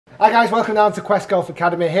Hi guys, welcome down to Quest Golf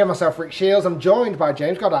Academy. Here myself, Rick Shiels. I'm joined by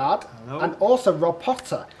James Goddard. Hello. And also Rob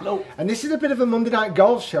Potter. Hello. And this is a bit of a Monday Night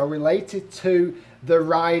Golf show related to the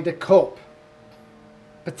Ryder Cup.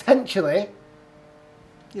 Potentially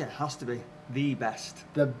Yeah, it has to be the best.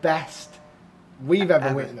 the best we've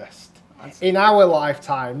ever witnessed. In in our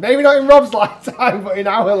lifetime. Maybe not in Rob's lifetime, but in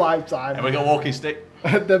our lifetime. And we got a walking stick.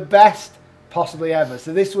 The best possibly ever.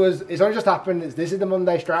 So it's only just happened. This is the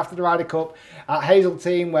Monday straight after the Ryder Cup at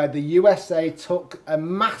Hazeltine, where the USA took a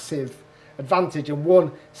massive advantage and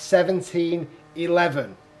won 17-11.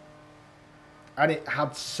 And it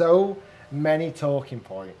had so many talking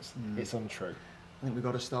points. It's untrue. I think we've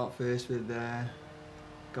got to start first with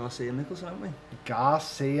Garcia Mickelson, haven't we?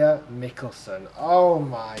 Garcia Mickelson. Oh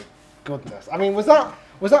my goodness. I mean, was that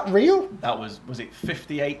real? That was it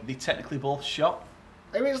 58 they technically both shot?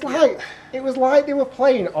 It was like they were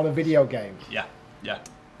playing on a video game. Yeah, yeah.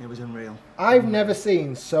 It was unreal. I've never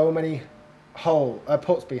seen so many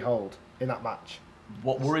putts be holed in that match.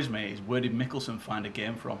 What worries me is, where did Mickelson find a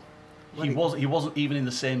game from? Well, He wasn't even in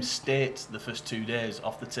the same state the first 2 days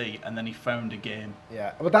off the tee, and then he found a game.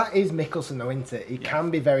 Yeah, but that is Mickelson though, isn't it? He can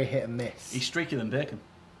be very hit and miss. He's streakier than bacon.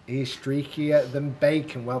 He's streakier than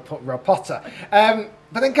bacon. Well put, Rob Potter.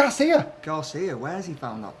 But then Garcia. Garcia, where's he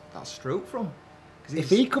found that stroke from? 'Cause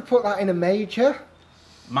If he could put that in a major,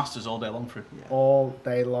 Masters all day long for him. Yeah. all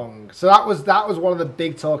day long. So that was one of the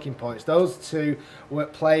big talking points. Those two were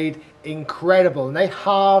played incredible, and they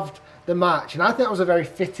halved the match. And I think that was a very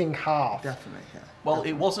fitting half. Definitely, yeah. Well,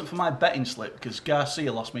 it wasn't for my betting slip, because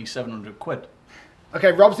Garcia lost me 700 quid.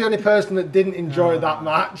 Okay, Rob's the only person that didn't enjoy that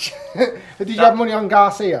match. Did you have money on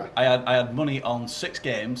Garcia? I had money on 6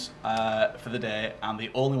 games for the day, and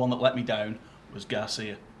the only one that let me down was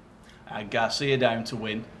Garcia. I had Garcia down to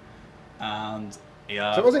win, and So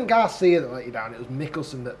it wasn't Garcia that let you down, it was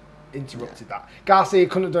Mickelson that interrupted that. Garcia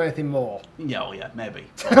couldn't have done anything more. yeah, well, yeah, maybe.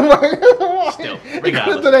 Still, he couldn't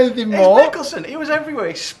have done anything more. It's Mickelson. He was everywhere.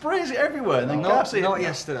 He sprays it everywhere. And then Garcia. Not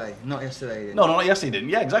yesterday. Not yesterday. He didn't. No, not yesterday. He didn't.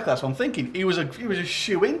 Yeah, exactly. That's what I'm thinking. He was a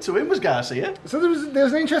shoe into him. Was Garcia? So there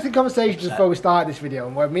was an interesting conversation just before we started this video,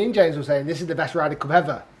 and where me and James were saying this is the best Ryder Cup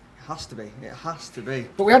ever. It has to be. It has to be.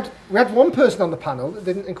 But we had one person on the panel that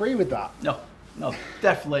didn't agree with that. No,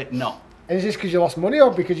 definitely not. And is this because you lost money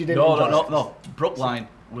or because you didn't? No. Brookline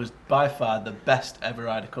was by far the best ever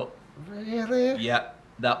Ryder Cup. Really? Yeah,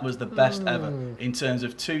 that was the best ever in terms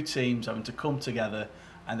of two teams having to come together,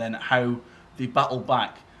 and then how they battled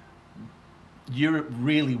back. Europe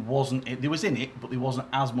really wasn't. They was in it, but there wasn't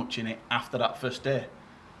as much in it after that first day,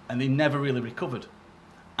 and they never really recovered.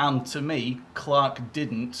 And to me, Clark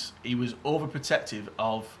didn't. He was overprotective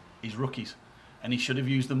of his rookies, and he should have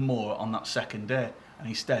used them more on that second day. And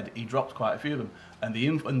instead, he dropped quite a few of them. And the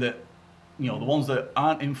ones that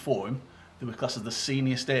aren't in form, they were classed as the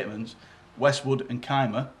senior statements. Westwood and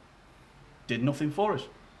Keimer did nothing for us.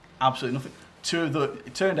 Absolutely nothing.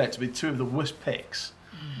 It turned out to be two of the worst picks,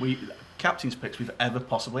 captain's picks we've ever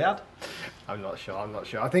possibly had. I'm not sure.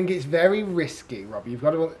 I think it's very risky, Rob. You've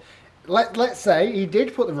got to. Let's say he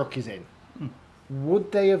did put the rookies in.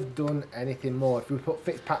 Would they have done anything more if we put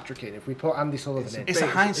Fitzpatrick in? If we put Andy Sullivan in? It's a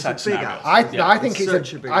hindsight scenario. I think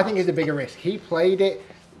it's a bigger risk. He played it.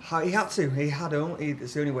 He had to.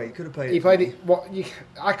 It's the only way he could have played it. He played it.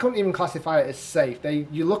 I couldn't even classify it as safe.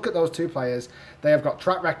 You look at those two players. They have got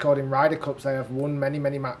track record in Ryder Cups. They have won many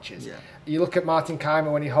matches. Yeah. You look at Martin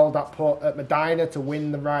Keimer when he held that putt at Medina to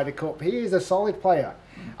win the Ryder Cup. He is a solid player.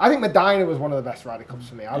 I think Medina was one of the best Ryder Cups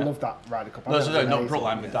for me. I love that Ryder Cup. No, not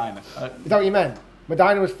Brookline, Medina. Is that what you meant?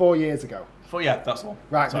 Medina was 4 years ago. Yeah, that's the one.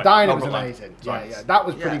 Right, Sorry, Medina was Brookline. amazing. Sorry. Yeah, that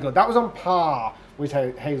was pretty good. That was on par with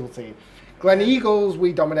Hazeltine. Glen Eagles,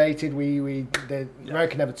 we dominated.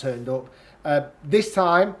 America never turned up. This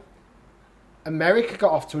time, America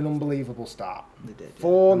got off to an unbelievable start. They did.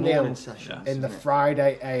 4-0 in the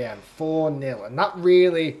Friday AM. 4-0. And that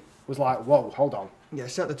really was like, whoa, hold on. Yeah,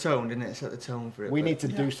 set the tone, didn't it? Set the tone for it. We need to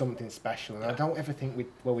do something special. And I don't ever think we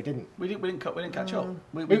didn't. We didn't catch up.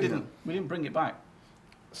 We didn't bring it back.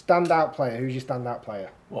 Standout player. Who's your standout player?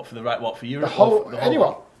 What for Europe? The whole anyone.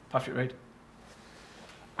 Lot? Patrick Reed.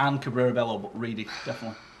 And Cabrera Bello, but Reedy,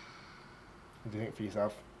 definitely. What do you think for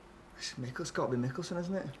yourself? It's got to be Mickelson,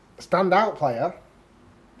 isn't it? Standout player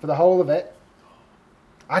for the whole of it.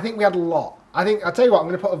 I think we had a lot. I'll tell you what, I'm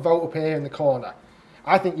going to put a vote up here in the corner.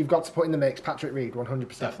 I think you've got to put in the mix Patrick Reed,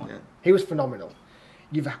 100%. Definitely. Yeah. He was phenomenal.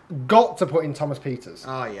 You've got to put in Thomas Peters.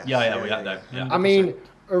 Oh, yes. Yeah, we had that. Yeah. I mean,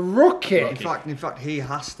 a rookie. In fact, he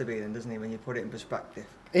has to be then, doesn't he, when you put it in perspective?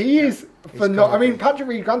 He is phenomenal. I mean, Patrick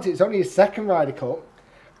Reed, granted, it's only his second Ryder Cup,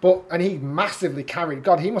 And he massively carried.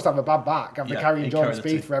 God, he must have a bad back after carrying Jordan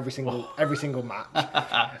Spieth for every single match.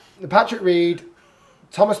 Patrick Reed,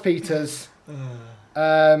 Thomas Peters,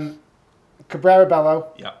 Cabrera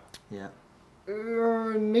Bello. Yeah.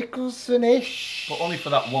 Mickelson-ish. But only for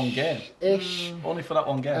that one game. Only for that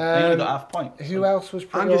one game. He only got half point. Who else was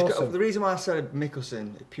pretty awesome? The reason why I said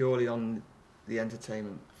Mickelson purely on the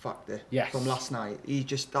entertainment factor from last night. He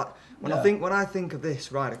just that when I think of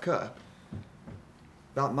this Ryder Cup,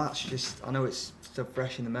 that match just I know it's still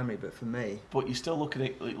fresh in the memory, but for me. But you still look at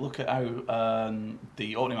it. Look at how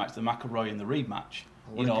the opening match, the McIlroy and the Reed match.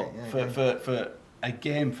 For a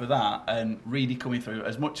game for that, and Reedy coming through.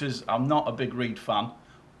 As much as I'm not a big Reed fan,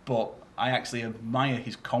 but I actually admire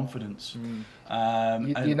his confidence.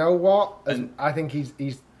 You know what? I think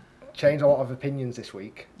he's changed a lot of opinions this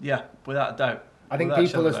week. Yeah, without a doubt. I think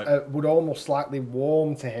people would almost slightly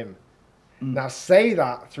warm to him. Now, say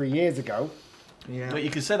that 3 years ago. Yeah. But you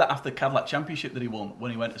can say that after the Cadillac Championship that he won,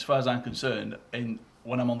 when he went, as far as I'm concerned,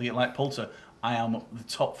 when I'm on the like Poulter, I am the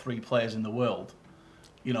top 3 players in the world.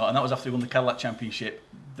 And that was after he won the Cadillac Championship,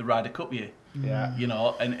 the Ryder Cup year. Yeah.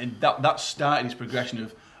 And that started his progression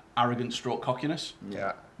of arrogant stroke cockiness.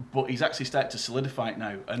 Yeah. But he's actually started to solidify it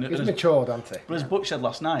now. And he's matured, hasn't he? But as Butch said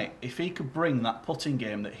last night, if he could bring that putting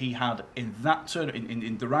game that he had in that turn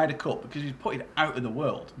in the Ryder Cup, because he's put it out of the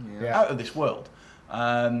world, out of this world,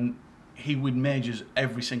 he would majors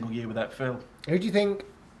every single year without fail. Who do you think?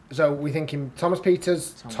 So we're thinking Thomas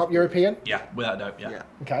Peters, top European? Yeah, without doubt, yeah.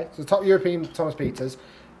 Okay, so top European, Thomas Peters,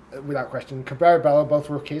 without question. Cabrera Bello, both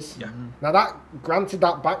rookies. Yeah. Now granted,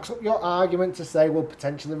 that backs up your argument to say, well,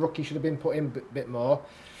 potentially the rookie should have been put in a bit more.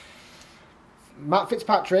 Matt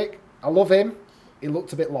Fitzpatrick, I love him. He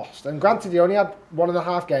looked a bit lost. And granted, he only had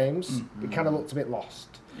 1.5 games. He kind of looked a bit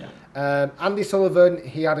lost. Yeah. Andy Sullivan,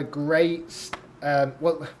 he had a great...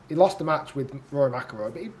 he lost the match with Rory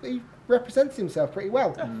McIlroy, but he represented himself pretty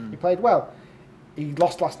well. He played well. He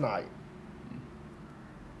lost last night.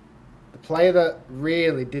 The player that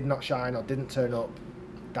really did not shine or didn't turn up,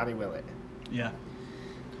 Danny Willett. Yeah.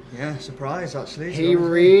 Yeah, surprise actually. He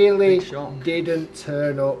really didn't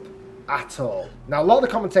turn up at all. Now, a lot of the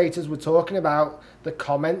commentators were talking about the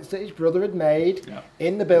comments that his brother had made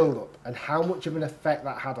in the build-up and how much of an effect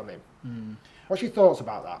that had on him. What's your thoughts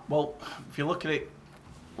about that? Well, if you look at it,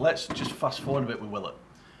 let's just fast forward a bit with Willett.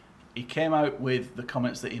 He came out with the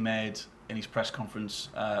comments that he made in his press conference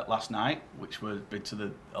last night, which were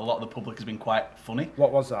a lot of the public has been quite funny.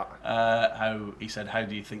 What was that? How he said, "How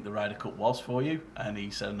do you think the Ryder Cup was for you?" And he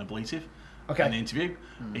said an ablative in the interview.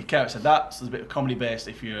 He came out and said that, so there's a bit of comedy based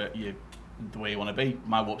if you're the way you want to be.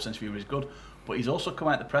 My warp sense of humour is good. But he's also come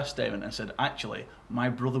out the press statement and said, actually, my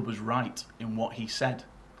brother was right in what he said.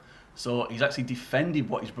 So he's actually defended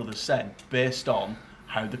what his brother said based on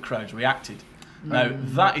how the crowds reacted. Now,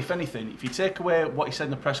 that, if anything, if you take away what he said in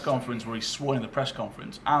the press conference, where he swore in the press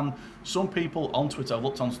conference, and some people on Twitter, I've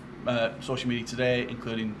looked on social media today,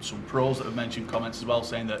 including some pros that have mentioned comments as well,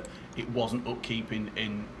 saying that it wasn't upkeeping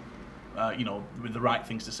in, with the right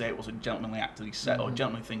things to say. It was a gentlemanly act that he said, or a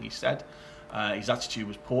gentlemanly thing he said. His attitude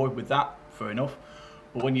was poor with that, fair enough.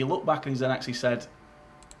 But when you look back and he's then actually said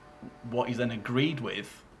what he's then agreed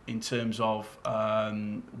with in terms of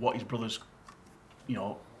what his brother's,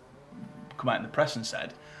 come out in the press and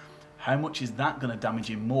said, how much is that going to damage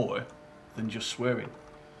him more than just swearing?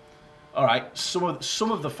 All right,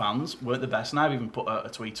 some of the fans weren't the best, and I've even put a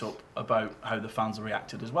tweet up about how the fans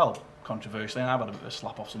reacted as well, controversially, and I've had a bit of a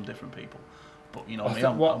slap off some different people. But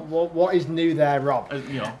what is new there, Rob?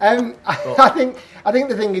 I think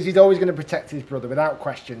the thing is he's always going to protect his brother without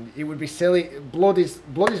question. It would be silly. Blood is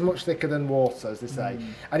much thicker than water, as they say,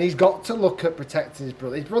 and he's got to look at protecting his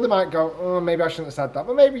brother. His brother might go, oh, maybe I shouldn't have said that,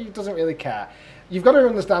 but maybe he doesn't really care. You've got to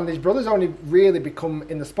understand his brother's only really become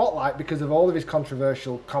in the spotlight because of all of his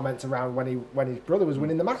controversial comments around when his brother was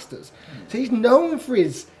winning the Masters. So he's known for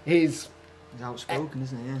his outspoken,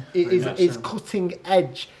 isn't he? Yeah. His cutting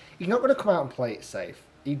edge. He's not going to come out and play it safe.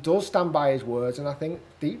 He does stand by his words, and I think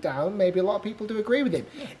deep down, maybe a lot of people do agree with him.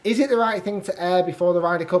 Is it the right thing to air before the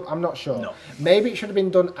Ryder Cup? I'm not sure. No. Maybe it should have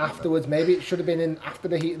been done afterwards. Maybe it should have been in after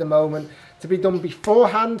the heat of the moment. To be done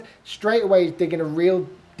beforehand, straight away he's digging a real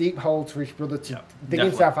deep hole for his brother to dig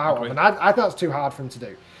himself out of. And I think that's too hard for him to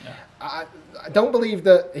do. I don't believe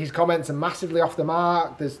that his comments are massively off the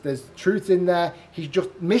mark. There's truth in there. He's just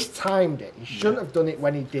mistimed it. He shouldn't have done it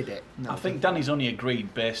when he did it. No, I think Danny's only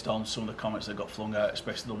agreed based on some of the comments that got flung out,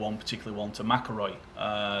 especially the one particular one to McIlroy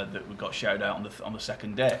that we got shouted out on the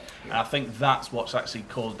second day. And I think that's what's actually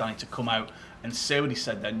caused Danny to come out and say what he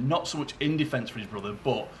said there, not so much in defence for his brother,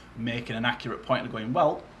 but making an accurate point and going,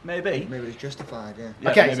 well, maybe it was justified, yeah.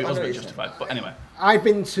 Okay, maybe it wasn't really justified, but anyway. I've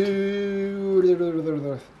been to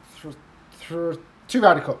 2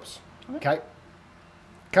 Ryder Cups, okay?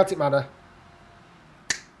 Celtic Manor.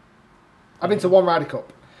 I've been to 1 Ryder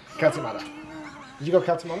Cup, Celtic Manor. Did you go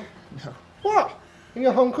Celtic Manor? No. What? In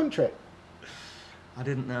your home country? I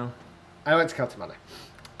didn't know. I went to Celtic Manor.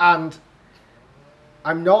 And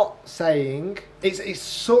I'm not saying... It's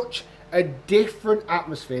such a different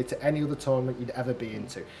atmosphere to any other tournament you'd ever be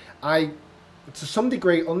into. I, to some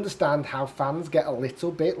degree, understand how fans get a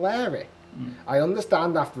little bit leery. I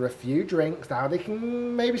understand after a few drinks how they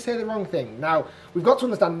can maybe say the wrong thing. Now, we've got to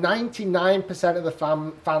understand 99% of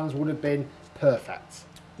the fans would have been perfect.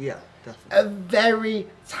 Yeah, definitely. A very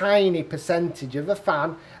tiny percentage of a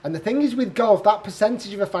fan. And the thing is with golf, that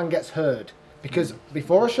percentage of a fan gets heard. Because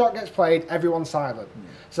before a shot gets played, everyone's silent.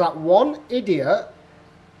 So that one idiot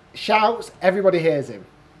shouts, everybody hears him.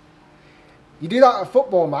 You do that at a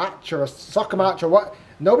football match or a soccer match or what,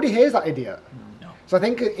 nobody hears that idiot. No. So I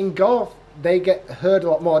think in golf, they get heard a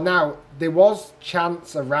lot more. Now, there was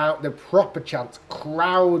chants around, the proper chants,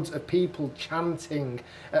 crowds of people chanting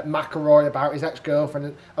at McIlroy about his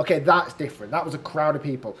ex-girlfriend. Okay, that's different. That was a crowd of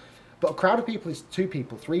people. But a crowd of people is 2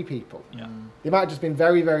 people, 3 people. Yeah. They might have just been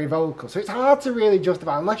very, very vocal. So it's hard to really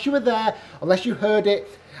justify, unless you were there, unless you heard it.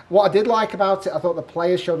 What I did like about it, I thought the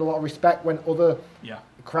players showed a lot of respect when other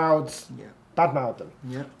crowds badmouthed them.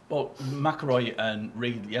 Yeah. Well, McIlroy and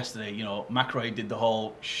Reed yesterday, you know, McIlroy did the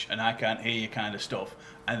whole shh and I can't hear you kind of stuff.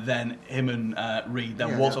 And then him and Reed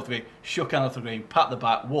then walked off the green, shook hands off the green, pat the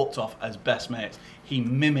back, walked off as best mates. He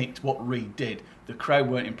mimicked what Reed did. The crowd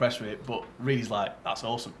weren't impressed with it, but Reed's like, that's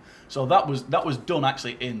awesome. So that was done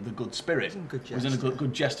actually in the good spirit. It was in a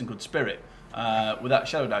good jest and good spirit, without a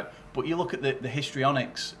shadow of doubt. But you look at the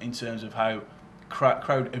histrionics in terms of how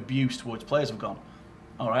crowd abuse towards players have gone.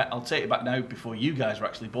 All right, I'll take it back now before you guys were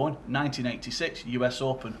actually born. 1986, US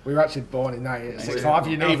Open. We were actually born in 1986. I'll have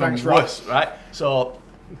you know, even worse, right? So,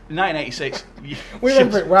 1986. We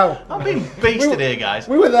remember it well. I'm being beasted here, guys.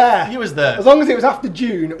 We were there. You was there. As long as it was after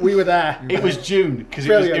June, we were there. It was June because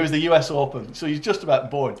it was the US Open. So he's just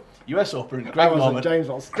about born. US Open. Greg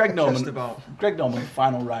Norman,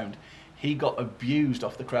 final round. He got abused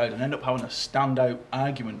off the crowd and ended up having a standout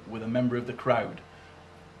argument with a member of the crowd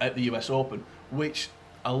at the US Open, which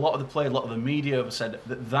a lot of the players, a lot of the media have said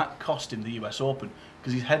that cost him the US Open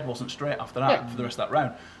because his head wasn't straight after that for the rest of that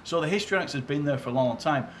round. So the histrionics has been there for a long, long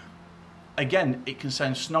time. Again, it can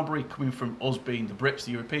sound snobbery coming from us being the Brits,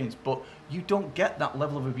 the Europeans, but you don't get that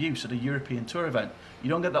level of abuse at a European Tour event. You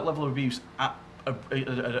don't get that level of abuse at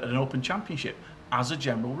an Open Championship, as a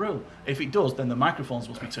general rule. If it does, then the microphones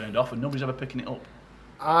must be turned off and nobody's ever picking it up.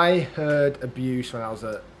 I heard abuse when I was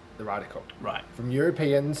at the Ryder Cup. Right. From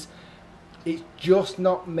Europeans. It's just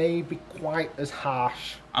not maybe quite as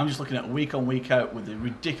harsh. I'm just looking at week on, week out with the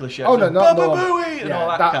ridiculous shit. Oh, no, not no. And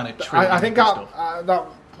all that kind of I think that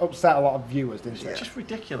upset a lot of viewers, didn't it? It's just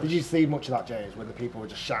ridiculous. Did you see much of that, James, when the people were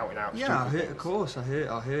just shouting out? Yeah, of course, I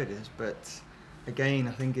heard it. But again,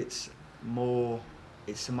 I think it's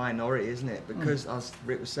a minority, isn't it? Because, as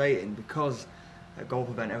Rick was saying, because a golf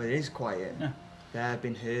event, everything is quiet. Yeah. They've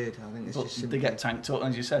been heard. I think it's just simply... They get tanked up,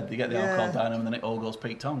 as you said. They get the alcohol down them and then it all goes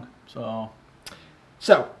peak tongue. So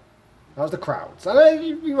that was the crowds. I know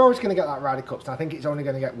you're always going to get that Ryder Cups, and I think it's only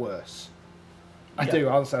going to get worse. I do,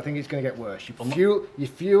 honestly. I think it's going to get worse. You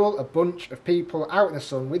fuel a bunch of people out in the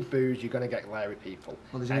sun with booze, you're going to get leery people.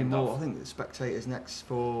 Well, there's only more. I think the spectators next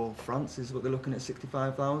for France is what they're looking at,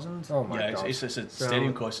 65,000. Oh my God. It's a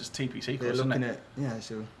stadium course, it's TPC course, isn't it?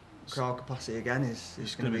 So crowd capacity again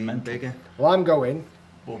is going to be bigger. Well, I'm going,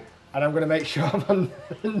 and I'm going to make sure I'm on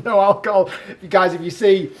no alcohol. You guys, if you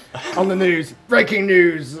see on the news, breaking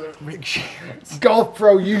news, golf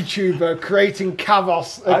pro YouTuber creating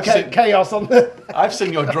chaos on the... I've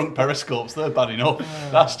seen your drunk periscopes, they're bad enough.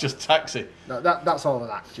 That's just taxi. No, that's all an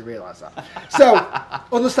act, you realise that. So,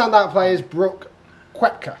 other standout players, Brooke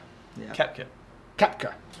Koepka. Yeah. Koepka,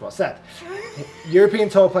 that's what I said. European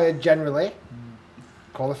Tour player generally.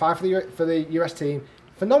 Qualified for the US team.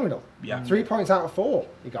 Phenomenal. Yeah. 3 points out of 4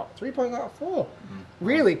 he got. 3 points out of 4.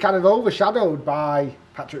 Really kind of overshadowed by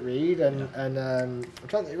Patrick Reed and I'm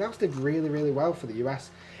trying to think who else did really, really well for the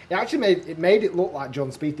US. It actually made it look like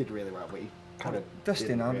John Spieth did really well, but he kind of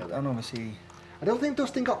Dustin, and obviously I don't think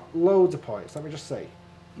Dustin got loads of points. Let me just see.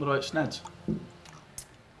 What about Sneds?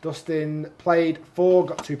 Dustin played 4,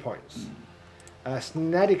 got 2 points.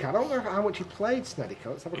 Snedica, I don't know how much he played, Snedica.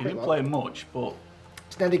 Let's have a quick look. He didn't play much, but...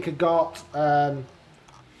 Snedica got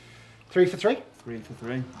 3 for 3. 3 for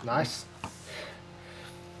 3. Nice.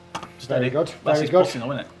 Very good. That's Very his good. putting,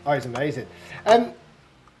 isn't it? Oh, he's amazing.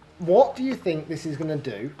 What do you think this is going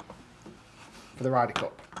to do for the Ryder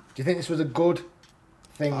Cup? Do you think this was a good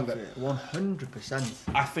thing? 100%.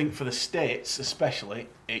 I think for the States especially,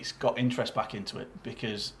 it's got interest back into it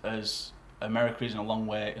because as America is in a long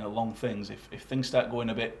way, in a long things, if things start going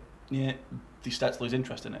a bit, they start to lose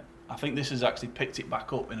interest in it. I think this has actually picked it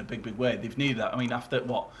back up in a big way. They've needed that. I mean, after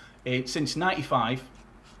what? Since 95,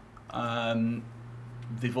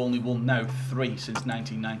 they've only won now 3 since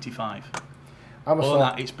 1995. Other than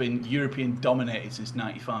that, it's been European dominated since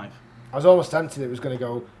 95. I was almost tempted it was going to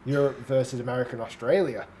go Europe versus America and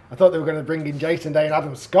Australia. I thought they were going to bring in Jason Day and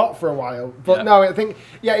Adam Scott for a while, but no. I think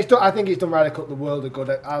I think it's done Ryder Cup the world of good.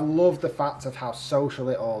 I love the fact of how social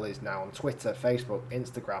it all is now on Twitter, Facebook,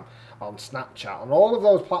 Instagram, on Snapchat, on all of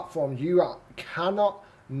those platforms. You cannot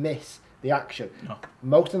miss the action. No.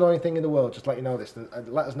 Most annoying thing in the world. Just let you know this.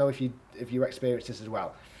 And let us know if you experience this as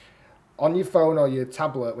well. On your phone or your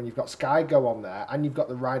tablet, when you've got Sky Go on there and you've got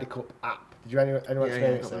the Ryder Cup app. Did anyone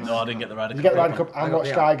experience this? No, I didn't get the Ryder Cup. Did you get the Ryder Cup and watch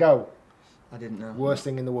Sky Go? I didn't know. Worst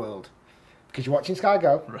thing in the world. Because you're watching Sky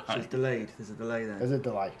Go. Right. So it's delayed. There's a delay there. There's a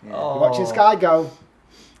delay. Yeah. You're watching Sky Go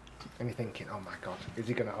and you're thinking, oh my God, is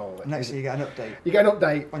he going to hold it? Next thing you get an update. You get an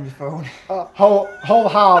update. On your phone. Whole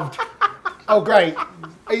halved. Oh, great.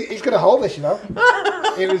 He's going to hold this, you know.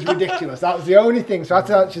 It was ridiculous. That was the only thing. So I had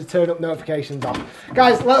to actually turn up notifications on.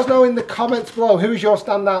 Guys, let us know in the comments below. Who's your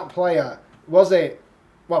standout player? Was it...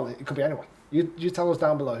 Well, it could be anyone. You tell us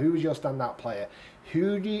down below. Who was your standout player?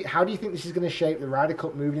 How do you think this is going to shape the Ryder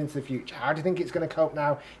Cup moving into the future? How do you think it's going to cope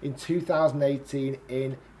now in 2018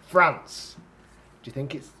 in France? Do you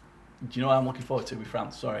think it's... Do you know what I'm looking forward to with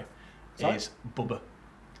France? Sorry. Is Bubba.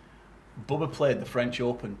 Bubba played the French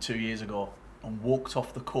Open 2 years ago and walked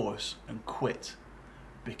off the course and quit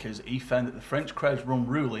because he found that the French crowds were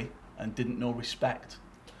unruly and didn't know respect.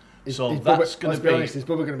 So that's going to be... Honest, is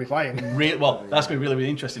Bubba going to be playing? That's going to be really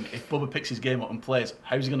interesting. If Bubba picks his game up and plays,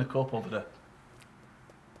 how's he going to cope over there?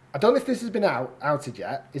 I don't know if this has been outed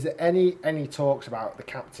yet. Is there any talks about the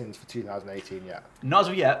captains for 2018 yet? Not as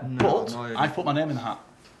of yet, no, but I put my name in the hat.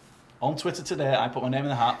 On Twitter today, I put my name in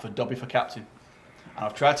the hat for Dobby for captain. And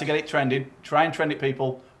I've tried to get it trended. Try and trend it,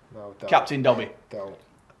 people. No, don't. Captain Dobby. Don't.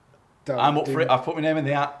 I'm up for it. I've put my name in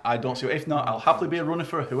the hat. I don't see it. If not, I'll happily be a runner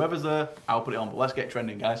for whoever's there. I'll put it on. But let's get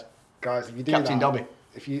trending, guys. Guys, if you do Captain Dobby.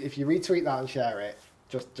 If you retweet that and share it,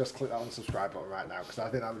 just click that unsubscribe button right now because I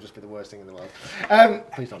think that would just be the worst thing in the world.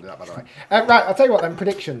 Please don't do that, by the way. Right, I'll tell you what then.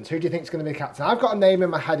 Predictions. Who do you think is going to be the captain? I've got a name in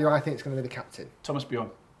my head who I think is going to be the captain. Thomas Bjorn.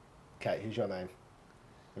 Okay, who's your name?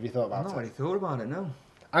 Have you thought about it? I've not really thought about it, no.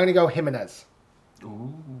 I'm going to go Jimenez.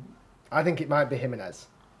 Ooh. I think it might be Jimenez.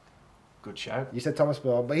 Good shout. You said Thomas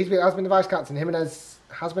Bjorn, but has been the vice captain. Jimenez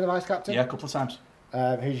has been a vice captain? Yeah, a couple of times.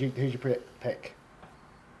 Who's your pick?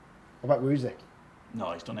 What about Woozy?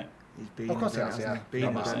 No, he's done it. He's been of course he has, yeah.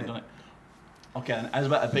 Done it. Okay, and as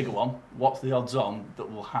about a bigger one, what's the odds on that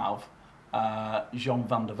we'll have Jean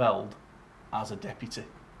van der Velde as a deputy?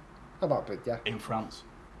 Oh, not big, yeah. In France.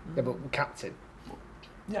 Yeah, but captain.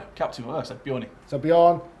 Yeah, captain. Well, I said Bjorny. So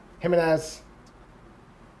Bjorn, Jimenez.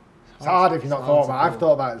 It's hard if you've not thought about it. I've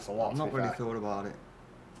thought about this a lot. I've not really thought about it.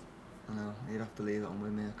 I know, you'd have to leave it on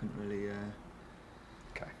with me. I couldn't really...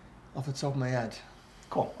 Okay. Off the top of my head.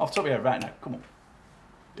 Come on, off the top of your head right now. Come on.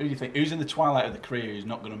 Who do you think? Who's in the twilight of the career who's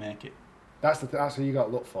not going to make it? That's who you got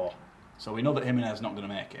to look for. So we know that Jimenez is not going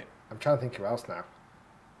to make it. I'm trying to think who else now.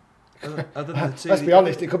 Other than the two, Let's be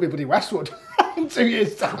honest, it could be Buddy Westwood in 2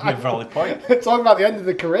 years' time. Could be a valid point. Talking about the end of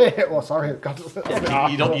the career. Oh, sorry, God. Yeah,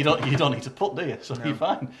 you don't need to put, do you? So no. You're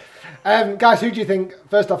fine. Guys, who do you think?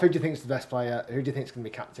 First off, who do you think is the best player? Who do you think is going to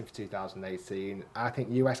be captain for 2018? I think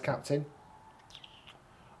US captain.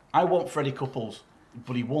 I want Freddie Couples,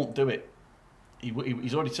 but he won't do it.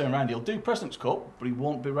 He's already turned around. He'll do President's Cup, but he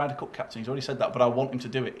won't be Ryder Cup captain. He's already said that, but I want him to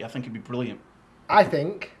do it. I think he'd be brilliant. I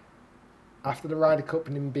think after the Ryder Cup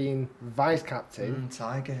and him being vice captain,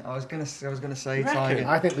 Tiger. I was gonna say Tiger.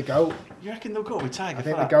 I think the GOAT. You reckon they'll go with Tiger? I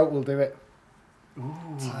think the GOAT will do it. Ooh,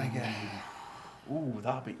 Tiger. Ooh,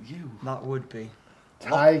 that'd be you. That would be.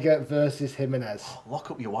 Tiger versus Jimenez. Oh, lock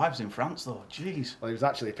up your wives in France, though. Jeez. Well, there was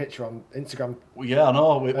actually a picture on Instagram. Well, yeah, I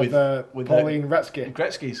know. With Pauline Gretzky.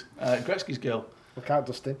 Gretzky's girl. Look out,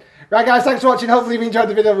 Dustin. Right, guys, thanks for watching. Hopefully you enjoyed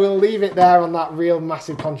the video. We'll leave it there on that real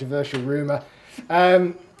massive controversial rumour.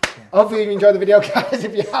 Hopefully you enjoyed the video, guys.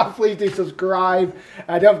 If you have, please do subscribe.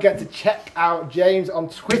 Don't forget to check out James on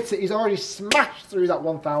Twitter. He's already smashed through that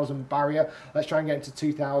 1,000 barrier. Let's try and get into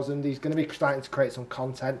 2,000. He's going to be starting to create some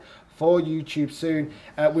content for YouTube soon.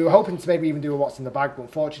 We were hoping to maybe even do a what's in the bag, but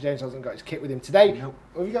unfortunately James hasn't got his kit with him today. Nope.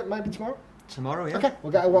 Have you got maybe tomorrow? Tomorrow, yeah. Okay,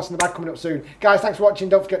 we'll get a what's in the bag coming up soon. Guys, thanks for watching.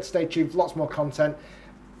 Don't forget to stay tuned for lots more content.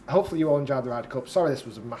 Hopefully you all enjoyed the Ryder Cup. Sorry this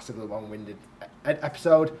was a massively long-winded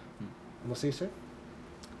episode. And we'll see you soon.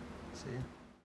 See you.